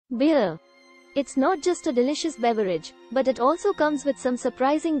Beer. It's not just a delicious beverage, but it also comes with some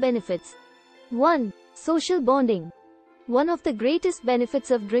surprising benefits. 1. Social bonding. One of the greatest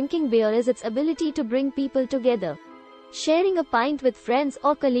benefits of drinking beer is its ability to bring people together. Sharing a pint with friends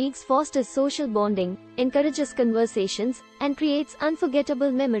or colleagues fosters social bonding, encourages conversations, and creates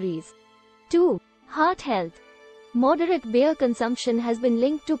unforgettable memories. 2. Heart health. Moderate beer consumption has been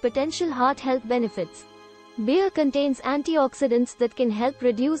linked to potential heart health benefits. Beer contains antioxidants that can help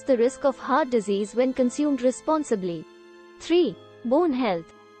reduce the risk of heart disease when consumed responsibly. 3. Bone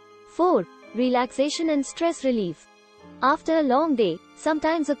health. 4. Relaxation and stress relief. After a long day,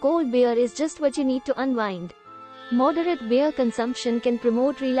 sometimes a cold beer is just what you need to unwind. Moderate beer consumption can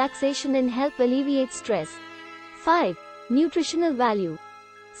promote relaxation and help alleviate stress. 5. Nutritional value.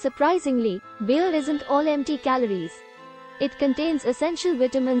 Surprisingly, beer isn't all empty calories. It contains essential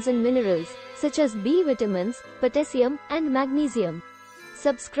vitamins and minerals, such as B vitamins, potassium, and magnesium.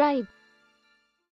 Subscribe.